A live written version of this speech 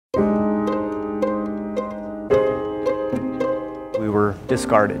who were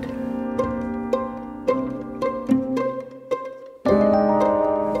discarded.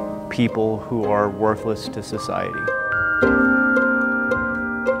 People who are worthless to society.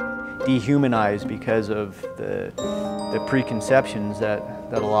 Dehumanized because of the preconceptions that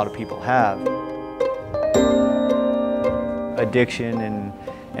a lot of people have. Addiction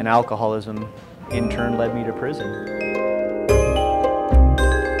and alcoholism in turn led me to prison.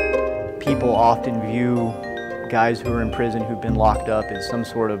 People often view guys who are in prison who've been locked up as some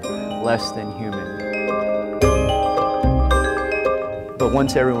sort of less than human. But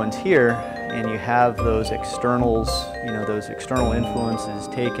once everyone's here and you have those externals, those external influences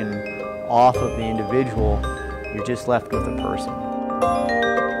taken off of the individual, you're just left with a person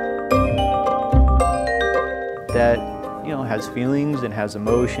that, has feelings and has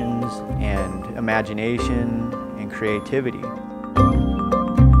emotions and imagination and creativity.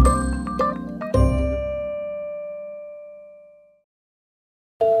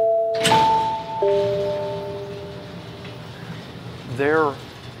 They're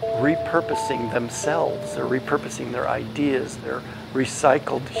repurposing themselves, they're repurposing their ideas, they're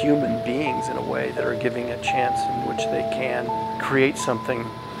recycled human beings in a way that are giving a chance in which they can create something.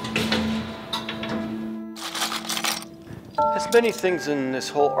 As many things in this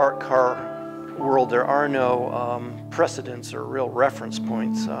whole art car world, there are no precedents or real reference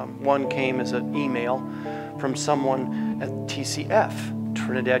points. One came as an email from someone at TCF,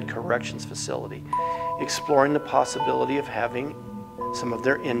 Trinidad Correctional Facility, exploring the possibility of having some of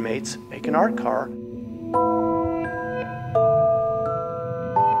their inmates make an art car.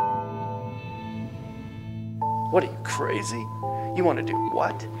 What, are you crazy? You want to do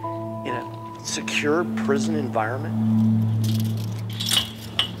what? In a secure prison environment?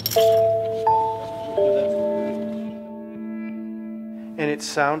 And it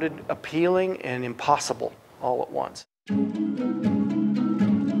sounded appealing and impossible all at once.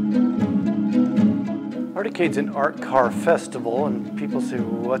 ArtoCade's an art car festival, and people say,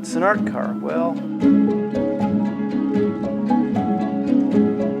 well, what's an art car? Well,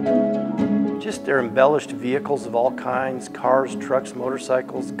 just they're embellished vehicles of all kinds, cars, trucks,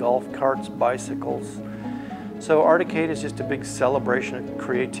 motorcycles, golf carts, bicycles. So ArtoCade is just a big celebration of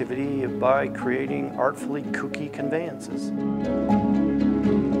creativity by creating artfully kooky conveyances.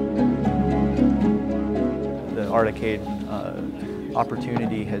 The ArtoCade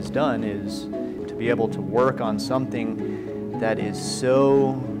opportunity has done is to be able to work on something that is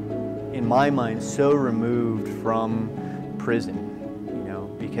so, in my mind, so removed from prison,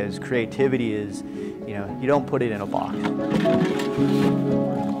 because creativity is, you don't put it in a box. You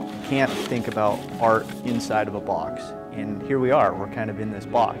can't think about art inside of a box. And here we are, we're kind of in this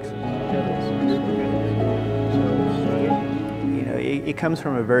box. It comes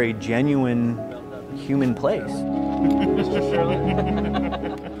from a very genuine human place.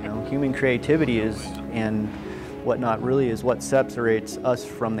 Human creativity is, and whatnot, really is what separates us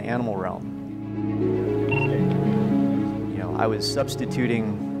from the animal realm. I was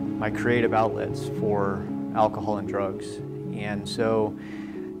substituting my creative outlets for alcohol and drugs, and so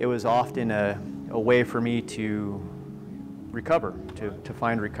it was often a way for me to recover, to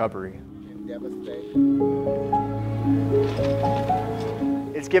find recovery.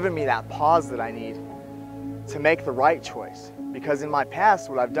 It's given me that pause that I need to make the right choice, because in my past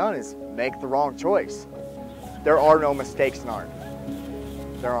what I've done is make the wrong choice. There are no mistakes in art.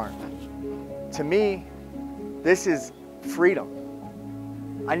 There aren't. To me, this is freedom.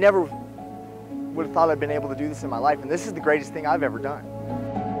 I never would have thought I'd been able to do this in my life, and this is the greatest thing I've ever done.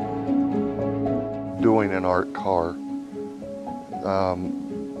 Doing an art car,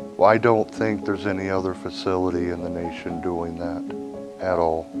 I don't think there's any other facility in the nation doing that at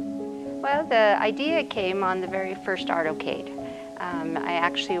all. Well, the idea came on the very first ArtoCade. I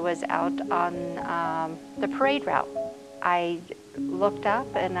actually was out on the parade route. I looked up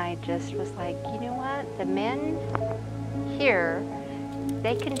and I just was like, you know what? The men here,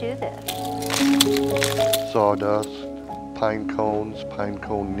 they can do this. Sawdust, pine cones, pine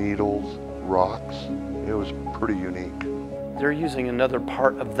cone needles, rocks. It was pretty unique. They're using another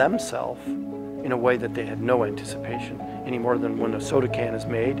part of themselves in a way that they had no anticipation, any more than when a soda can is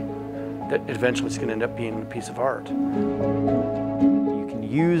made, that eventually it's going to end up being a piece of art. You can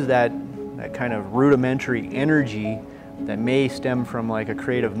use that kind of rudimentary energy that may stem from like a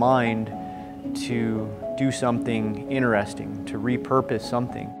creative mind to do something interesting, to repurpose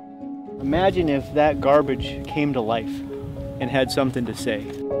something. Imagine if that garbage came to life and had something to say.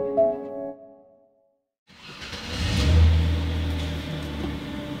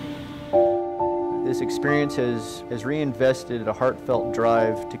 This experience has reinvested a heartfelt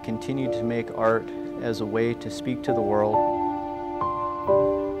drive to continue to make art as a way to speak to the world,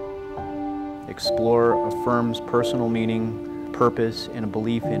 explore affirms personal meaning, purpose, and a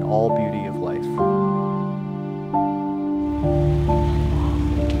belief in all beauty of life.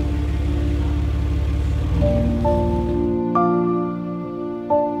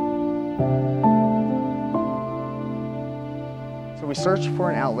 So we search for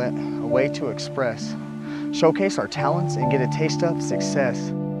an outlet, a way to express, showcase our talents, and get a taste of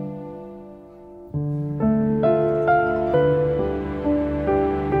success.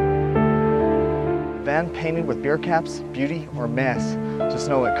 Van painted with beer caps, beauty, or mess, just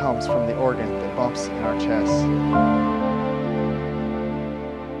know it comes from the organ that bumps in our chest.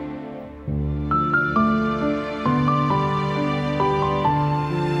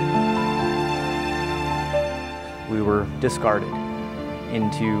 We were discarded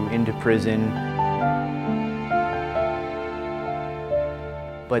into prison.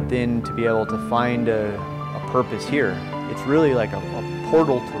 But then to be able to find a purpose here, it's really like a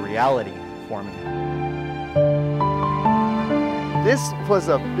portal to reality for me. This was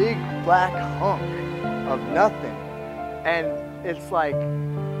a big black hunk of nothing, and it's like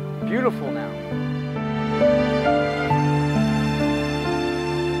beautiful now.